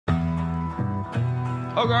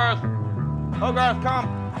Hogarth! Hogarth, come!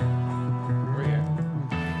 Over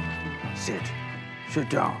here. Sit. Sit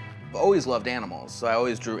down. I've always loved animals, so I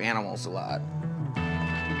always drew animals a lot.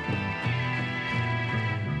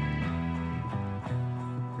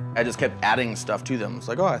 I just kept adding stuff to them. It's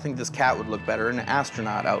like, oh, I think this cat would look better in an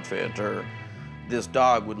astronaut outfit, or this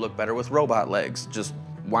dog would look better with robot legs. Just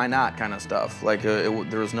why not kind of stuff. Like, there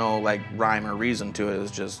was no like rhyme or reason to it. It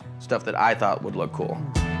was just stuff that I thought would look cool.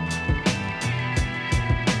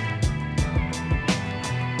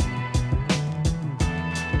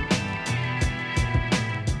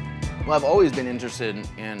 Well, I've always been interested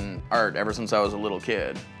in art ever since I was a little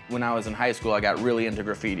kid. When I was in high school, I got really into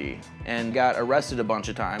graffiti and got arrested a bunch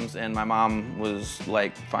of times, and my mom was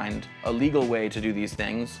like, find a legal way to do these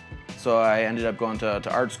things. So I ended up going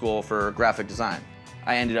to art school for graphic design.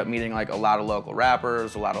 I ended up meeting like a lot of local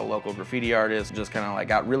rappers, a lot of local graffiti artists, just kind of like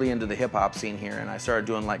got really into the hip hop scene here, and I started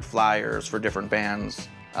doing like flyers for different bands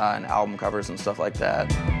and album covers and stuff like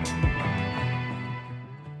that.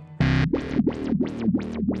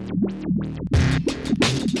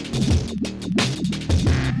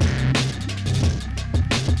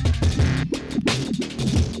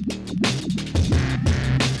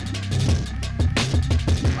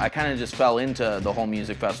 I kind of just fell into the whole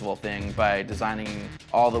music festival thing by designing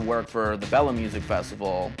all the work for the Bella Music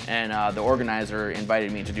Festival, and the organizer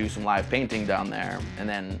invited me to do some live painting down there. And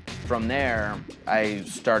then from there, I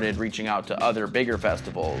started reaching out to other bigger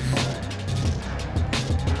festivals.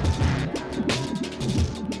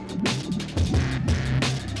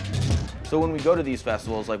 So when we go to these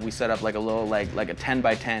festivals, like we set up like a little like a 10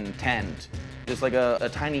 by 10 tent, just like a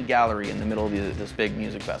tiny gallery in the middle of this big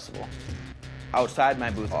music festival. Outside my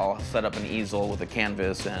booth, I'll set up an easel with a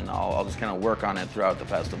canvas, and I'll just kind of work on it throughout the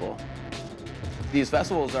festival. These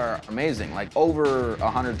festivals are amazing, like over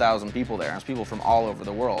 100,000 people there. There's people from all over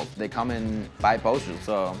the world. They come and buy posters,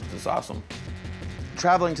 so it's awesome.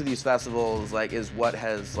 Traveling to these festivals is what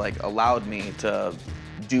has allowed me to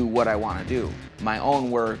do what I want to do. My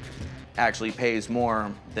own work actually pays more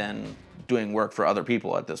than doing work for other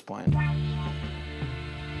people at this point.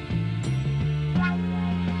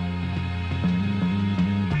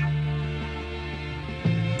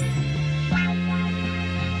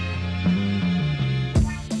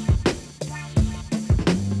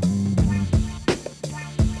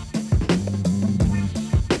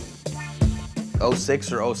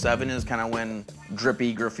 06 or 07 is kind of when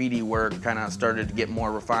drippy graffiti work kind of started to get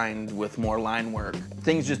more refined with more line work.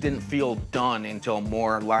 Things just didn't feel done until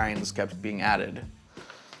more lines kept being added.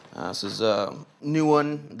 This is a new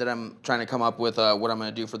one that I'm trying to come up with what I'm going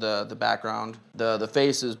to do for the background. The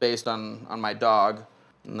face is based on my dog,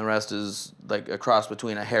 and the rest is like a cross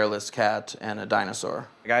between a hairless cat and a dinosaur.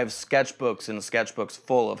 I have sketchbooks and sketchbooks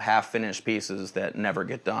full of half-finished pieces that never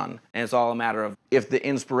get done. And it's all a matter of if the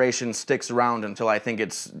inspiration sticks around until I think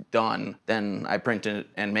it's done, then I print it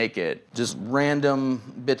and make it. Just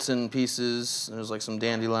random bits and pieces. There's like some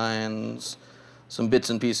dandelions, some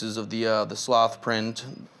bits and pieces of the sloth print.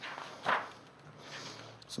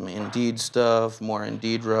 Some Indeed stuff, more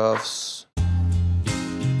Indeed roughs.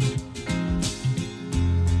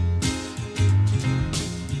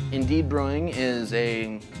 Indeed Brewing is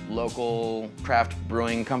a local craft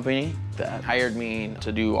brewing company that hired me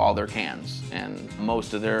to do all their cans and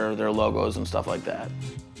most of their logos and stuff like that.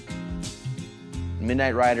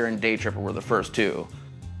 Midnight Rider and Day Tripper were the first two.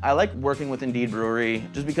 I like working with Indeed Brewery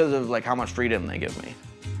just because of how much freedom they give me.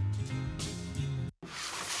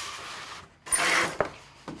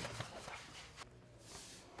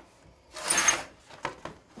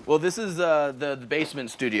 Well, this is the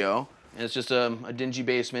basement studio. It's just a dingy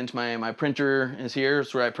basement. My printer is here.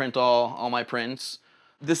 It's where I print all my prints.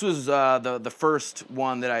 This was the first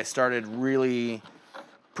one that I started really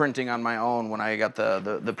printing on my own when I got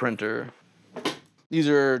the printer. These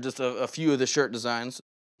are just a few of the shirt designs.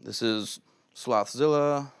 This is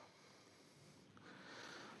Slothzilla.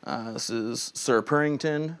 This is Sir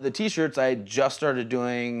Purrington. The t-shirts I just started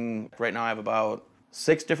doing. Right now I have about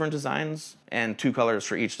 6 different designs and 2 colors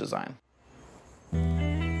for each design.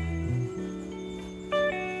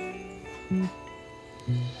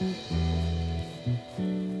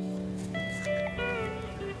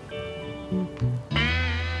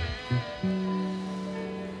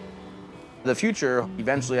 The future,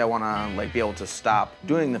 eventually I want to be able to stop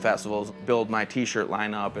doing the festivals, build my t-shirt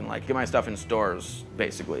lineup, and get my stuff in stores,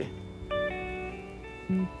 basically.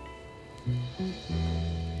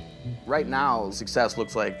 Right now, success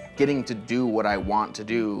looks like getting to do what I want to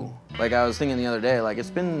do. I was thinking the other day, it's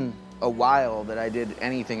been a while that I did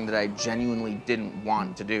anything that I genuinely didn't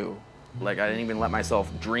want to do. I didn't even let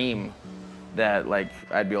myself dream that like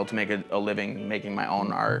I'd be able to make a living making my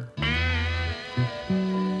own art.